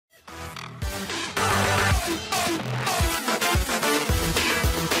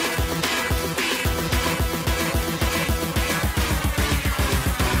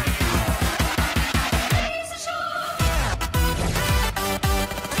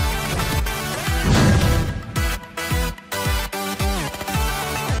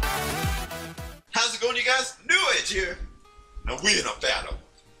win a battle?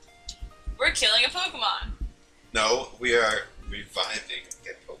 We're killing a Pokemon. No, we are reviving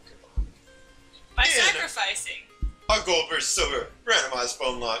a Pokemon. By sacrificing. Our gold versus silver randomized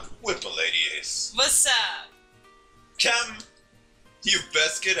phone lock with Milady Ace. What's up? Cam, you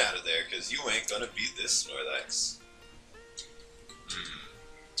best get out of there, cause you ain't gonna beat this Snorlax.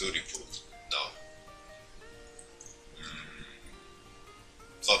 Duty pool. No.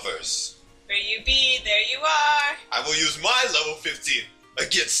 Fluffers. Where you be, there you are. I will use my level 15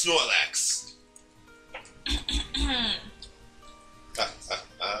 against Snorlax.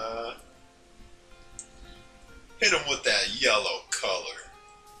 Hit him with that yellow color.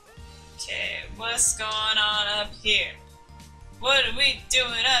 Okay, what's going on up here? What are we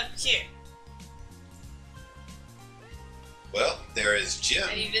doing up here? Well, there is Jim.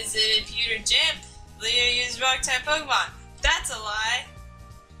 Have you visited Pewter Gym? Leo used rock type Pokemon. That's a lie.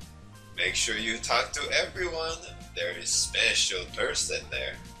 Make sure you talk to everyone. There is special person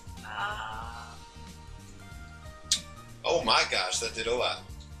there. Oh my gosh, that did a lot.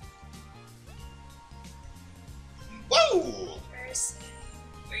 Whoa! Person,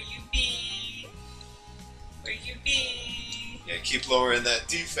 where you be? Where you be? Yeah, keep lowering that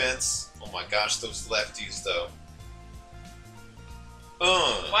defense. Oh my gosh, those lefties though.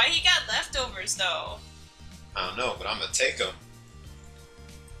 Why he got leftovers though? I don't know, but I'm gonna take them.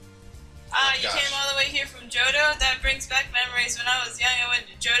 You came all the way here from Johto? That brings back memories. When I was young, I went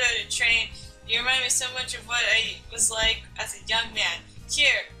to Johto to train. You remind me so much of what I was like as a young man.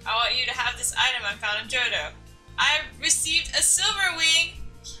 Here, I want you to have this item I found in Johto. I received a silver wing.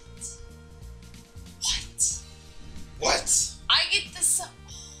 What? What? I get the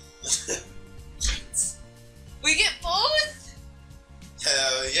What? We get both?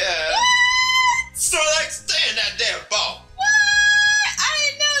 Hell yeah! What? Snorlax, stay in that damn ball! What? I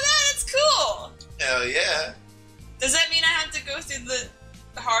didn't know that. It's cool. Hell yeah! Does that mean I have to go through the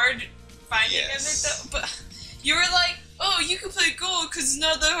hard finding of it though? But you were like, oh, you can play gold because it's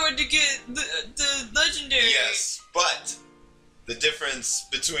not that hard to get the legendary. Yes, but the difference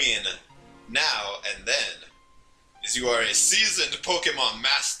between now and then is you are a seasoned Pokemon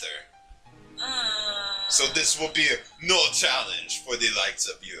master. So this will be no challenge for the likes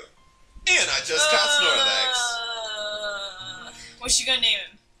of you. And I just got Snorlax. What you gonna name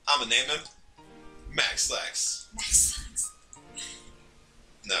him? I'm gonna name him Max Lax. Max Lax.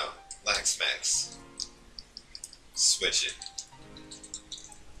 No, Lax Max. Switch it.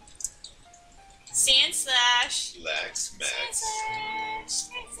 Sand Slash. Lax Max. Sand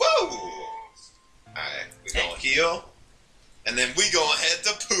Slash. Whoa! Alright, we gonna heal. And then we gonna head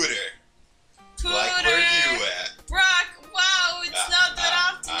to Pooter. Like where you at? Brock, wow, it's not that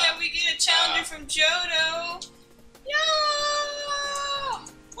often that we get a challenger from Johto. Yo!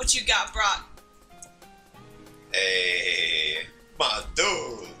 What you got, Brock? Hey, my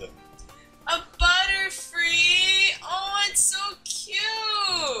dude. A Butterfree! Oh, it's so cute!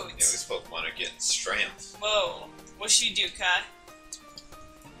 Yeah, these Pokemon are getting strength. Whoa. What should you do, Kai?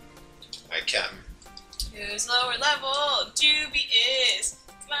 I can. Who's lower level? Juby is.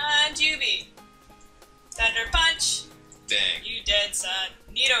 Come on, Juby. Thunder Punch. Dang. You dead, son.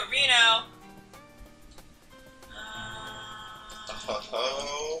 Nidorino.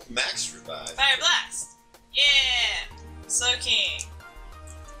 Oh, Max Revive. Fire Blast. Yeah. Slow King.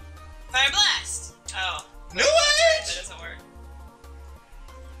 Fire Blast. Oh. NewAge! That doesn't work.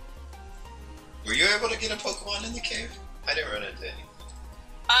 Were you able to get a Pokemon in the cave? I didn't run into any.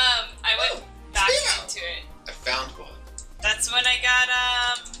 I went back into it. I found one. That's when I got,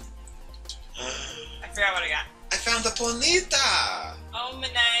 I forgot what I got. I found the Ponyta!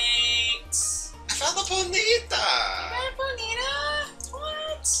 Omanite. I found the Ponyta! You got a Bonita?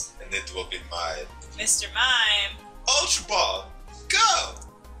 What? And it will be mine. Mr. Mime. Ultra Ball! Go!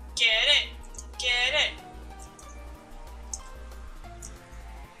 Get it. Get it.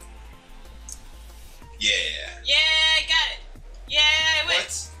 Yeah. Yeah, I got it. Yeah, I win.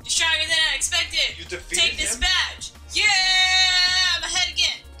 What? You're stronger than I expected. You defeated Take this him? badge. Yeah, I'm ahead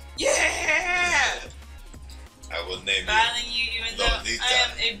again. Yeah. I will name Battling you, even though Lolita. I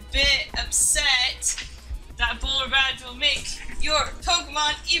am a bit upset. That bowler badge will make your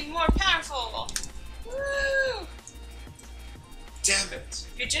Pokemon even more powerful. Woo! Damn it.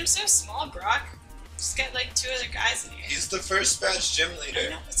 Your gym's so small, Brock. Just got like 2 other guys in here. He's the first batch gym I leader.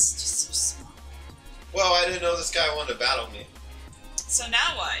 know, it's just so small. Well, I didn't know this guy wanted to battle me. So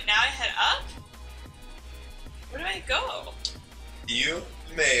now what? Now I head up? Where do I go? You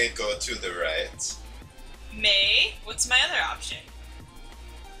may go to the right. May? What's my other option?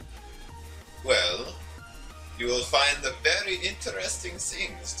 Well, you will find the very interesting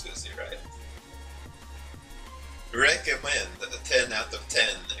things to the right. Recommend a 10 out of 10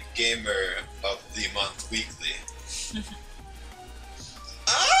 Gamer of the Month Weekly.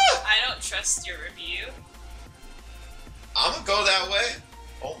 Ah! I don't trust your review. I'm gonna go that way.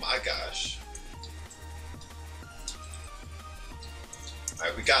 Oh my gosh.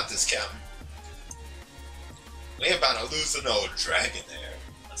 Alright, we got this, Captain. We ain't about to lose an old dragon there.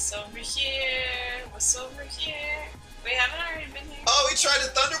 What's over here? What's over here? Wait, haven't I already been here? Oh, he tried a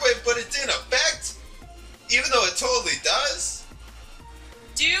Thunder Wave, but it didn't affect? Even though it totally does?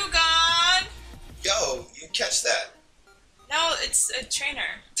 Dugong! Yo, you catch that. No, it's a trainer.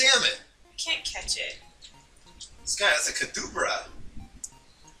 Damn it. I can't catch it. This guy has a Kadubra.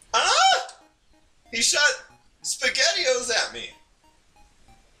 Ah! He shot SpaghettiOs at me.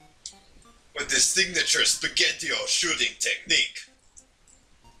 With his signature SpaghettiO shooting technique.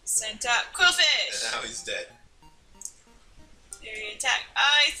 Sent up. Quillfish! And now he's dead. Area attack.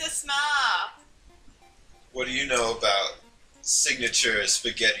 Oh, he's so small. What do you know about signature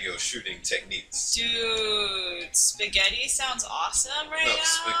SpaghettiO shooting techniques? Dude, spaghetti sounds awesome right No, now.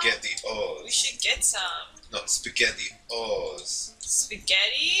 SpaghettiOs. We should get some. No, SpaghettiOs.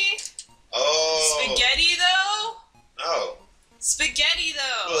 Spaghetti? Oh. Spaghetti though? No. Spaghetti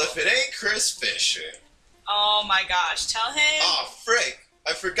though. Well, if it ain't Chris Fisher. Oh my gosh, tell him. Oh, frick.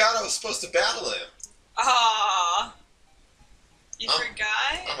 I forgot I was supposed to battle him. Aw. You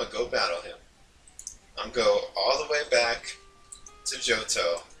forgot? I'm gonna go battle him. I'm go all the way back to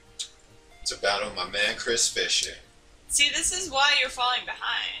Johto to battle my man Chris Fisher. See, this is why you're falling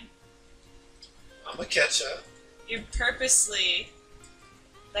behind. I'm gonna catch up. You're purposely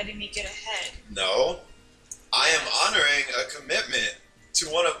letting me get ahead. No. I am honoring a commitment to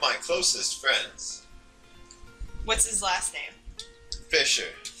one of my closest friends. What's his last name? Fisher.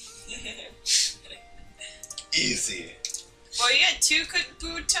 Easy. Well, you had 2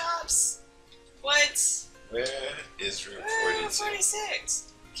 boot tops. What? Where is Route 42?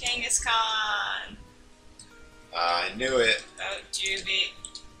 46. Kangaskhan. I knew it. Oh, Juvie.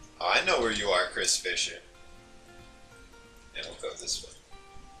 Oh, I know where you are, Chris Fisher. And we'll go this way.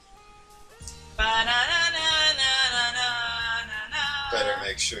 Better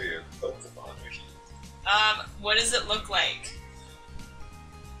make sure your Pokemon are here. What does it look like?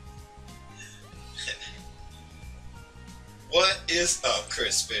 What is up,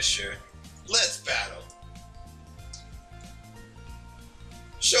 Chris Fisher? Let's battle.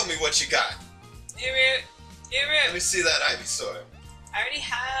 Show me what you got. Root. Let me see that Ivysaur. I already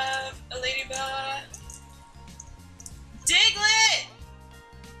have a Ladybug. Diglett!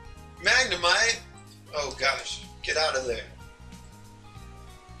 Magnemite? Oh gosh, get out of there.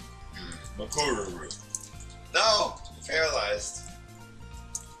 Makururu. No, paralyzed.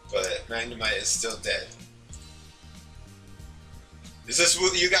 But Magnemite is still dead. Is this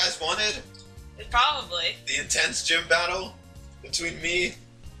what you guys wanted? Probably. The intense gym battle between me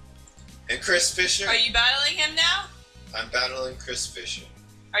and Chris Fisher? Are you battling him now? I'm battling Chris Fisher.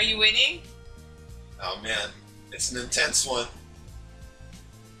 Are you winning? Oh man, it's an intense one.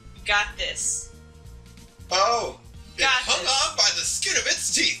 You got this. Oh! It Got hung this. on by the skin of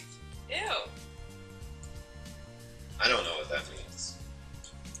its teeth! Ew. I don't know what that means.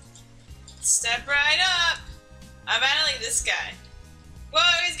 Step right up. I'm battling this guy. Whoa,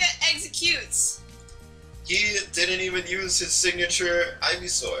 he's got executes. He didn't even use his signature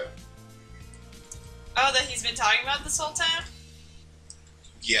Ivysaur. Oh, that he's been talking about this whole time?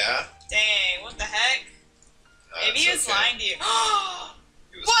 Yeah. Dang, what the heck? Maybe It's he was okay. lying to you. He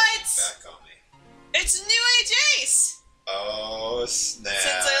was What? holding back on me. It's NewAge Ace! Oh snap.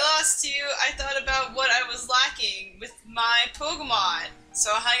 Since I lost to you, I thought about what I was lacking with my Pokemon.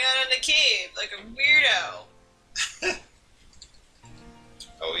 So I hung out in a cave like a weirdo.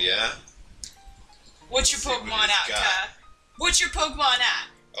 Oh yeah? What's your See what Pokemon he's out, got. Ka? What's your Pokemon at?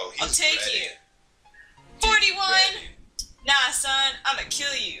 Oh, he's I'll take ready. you. 41! Ready. Nah, son, I'ma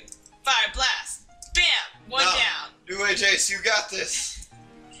kill you. Fire blast. Bam! One No. down. NewAge Ace, you got this.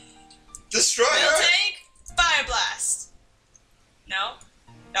 Destroy Middle her. tank. Fire blast. No?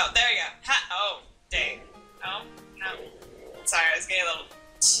 Oh, there you go. Ha! Oh, dang. Oh, no. Sorry, I was getting a little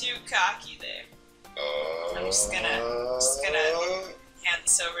too cocky there. I'm just gonna hand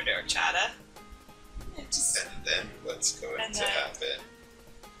this over to Ochada. Yeah, just... And then what's going And to then- happen?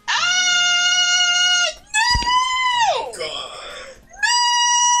 Ah! No! Gone.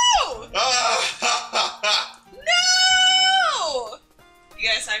 No! Ah, ha, ha, ha. No! You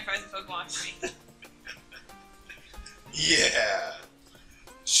gotta sacrifice the Pokemon for me. Yeah.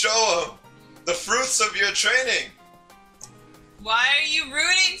 Show him the fruits of your training. Why are you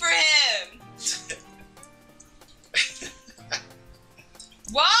rooting for him?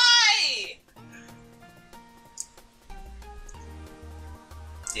 Why?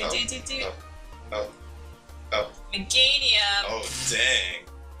 Do. Oh. Meganium. Oh, dang.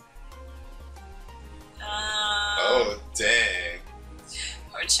 Oh, Oh, dang.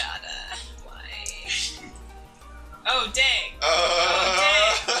 Horchata. Why? Oh, dang. Oh,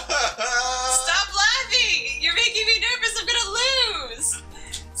 dang. Stop laughing! You're making me nervous. I'm gonna lose.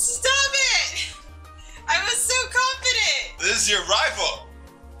 Stop it! I was so confident. This is your rival.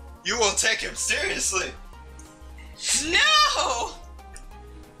 You will take him seriously. No!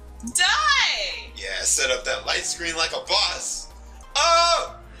 Die! Yeah, set up that light screen like a boss.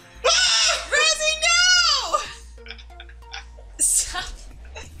 Oh! Ah! Rosie, no! Stop.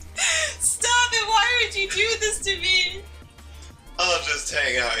 Stop it! Why would you do this to me? I'll just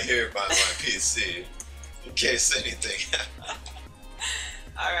hang out here by my PC in case anything happens.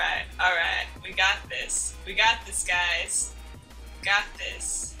 Alright. We got this. We got this, guys. Got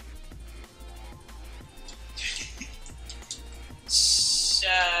this.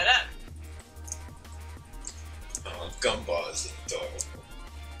 Shut up. Oh, Gumball is adorable.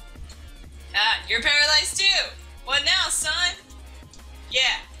 Ah, you're paralyzed too! What now, son?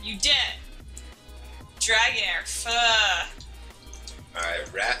 Yeah, you dead. Dragon air,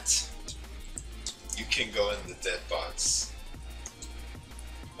 Alright, Rat. You can go in the dead box.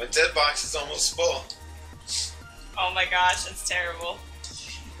 My dead box is almost full. Oh my gosh, that's terrible.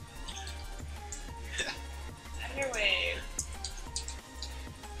 Thunderwave.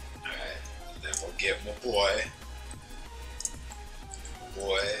 Alright, and then we'll get my boy.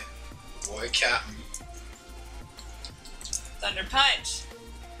 Boy Captain. Thunder Punch.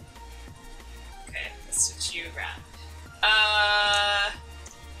 Okay, let's switch you around.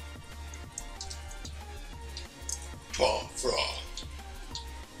 Palm Frog.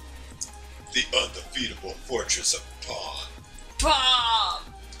 The undefeatable fortress of Pawn.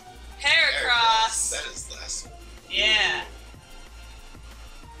 Bomb! Heracross! That is the last one. Yeah.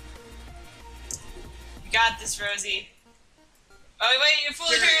 You got this, Rosie. Oh wait, you're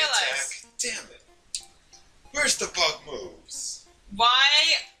fully Fury paralyzed. attack. Damn it. Where's the bug moves? Why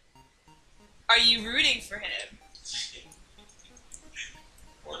are you rooting for him?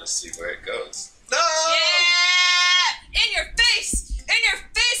 Want to see where it goes. No! Yeah! In your face! In your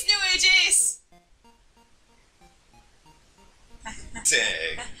face, NewAge Ace!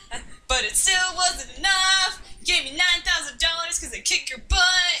 Dang. But it still wasn't enough! You gave me $9,000 because I kicked your butt!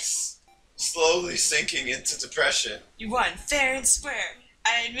 Slowly sinking into depression. You won fair and square.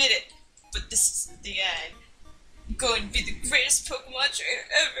 I admit it. But this isn't the end. I'm going to be the greatest Pokemon trainer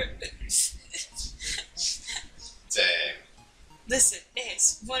ever. Dang. Listen,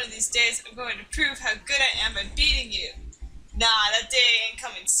 Ace, one of these days I'm going to prove how good I am at beating you. Nah, that day ain't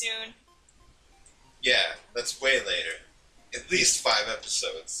coming soon. Yeah, that's way later. At least 5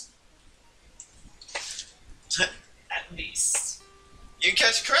 episodes. At least. You can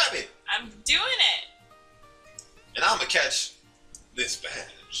catch a Krabby. I'm doing it. And I'm gonna catch this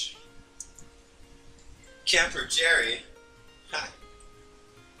badge. Camper Jerry. Ha.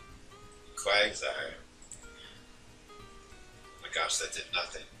 Quagsire. Oh my gosh, that did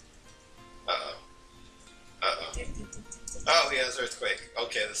nothing. Uh-oh. Uh-oh. Oh, he has Earthquake.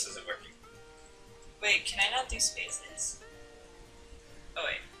 Okay, this isn't working. Wait, can I not do spaces? Oh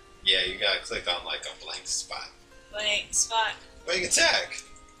wait. Yeah, you gotta click on like a blank spot. Blank spot. Blank attack!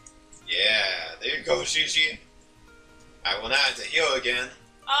 Yeah, there you go, Gigi. I will not have to heal again.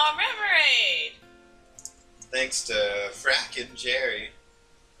 Oh, Remoraid! Thanks to frackin' Jerry.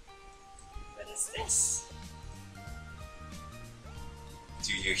 What is this?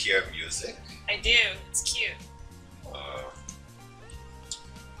 Do you hear music? I do. It's cute.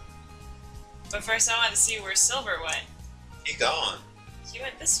 But first I want to see where Silver went. He gone. He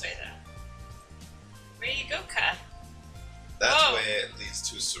went this way though. Where you go, Kat? That Whoa. way it leads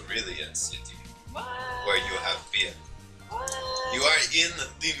to Cerulean City, What? where you have been. What? You are in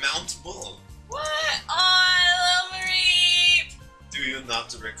the Mount Bull. What? Oh, I love Mareep! Do you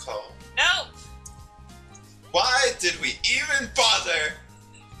not recall? Nope. Why did we even bother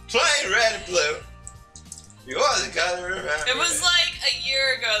playing Red and Blue? You only gotta remember. It was like a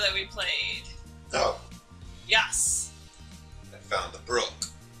year ago that we played. Oh, Yes. I found the brook.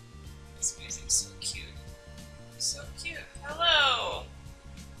 This music's so cute. So cute. Hello.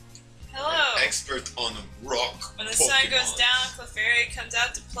 Hello. An expert on rock. When the sun goes Pokemons. down, Clefairy comes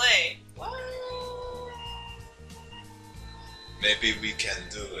out to play. What? Maybe we can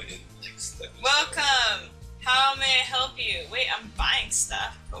do it in next episode. Welcome. How may I help you? Wait, I'm buying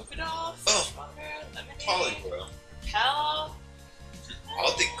stuff. Crocodile, Fishmonger, Lemonade, Polygram. Hell.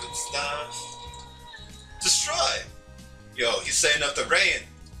 All the good stuff. Destroy. Yo, he's setting up the rain.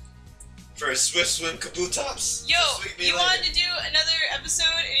 For Swift Swim Kabutops? Yo, you wanted to do another episode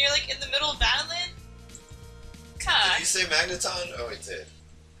and you're like in the middle of battling? Did you say Magneton? Oh, it did.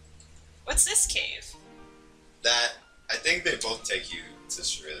 What's this cave? That, I think they both take you to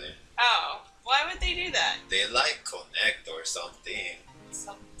Shrilly. Oh, why would they do that? They like connect or something.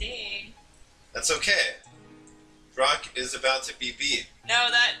 Something. That's okay. Brock is about to be beat.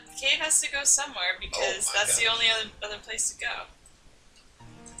 No, that cave has to go somewhere because that's the only other place to go.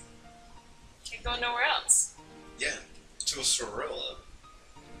 Can't go nowhere else. Yeah, to a Sorilla.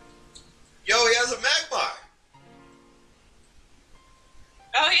 Yo, he has a Magmar!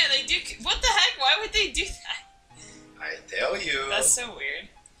 Oh yeah, they do. What the heck? Why would they do that? I tell you. That's so weird.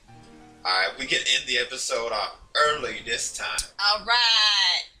 Alright, we can end the episode off early this time.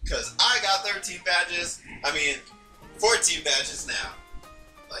 Alright. Because I got 13 badges. I mean, 14 badges now.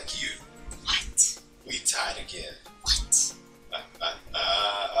 Like you. What? We tied again. What?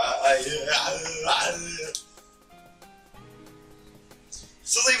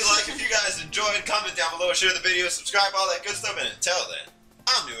 So leave a like if you guys enjoyed, comment down below, share the video, subscribe, all that good stuff, and until then,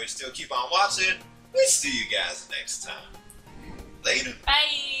 I'm NewAgeSteel, keep on watching, we'll see you guys next time. Later.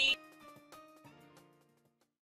 Bye.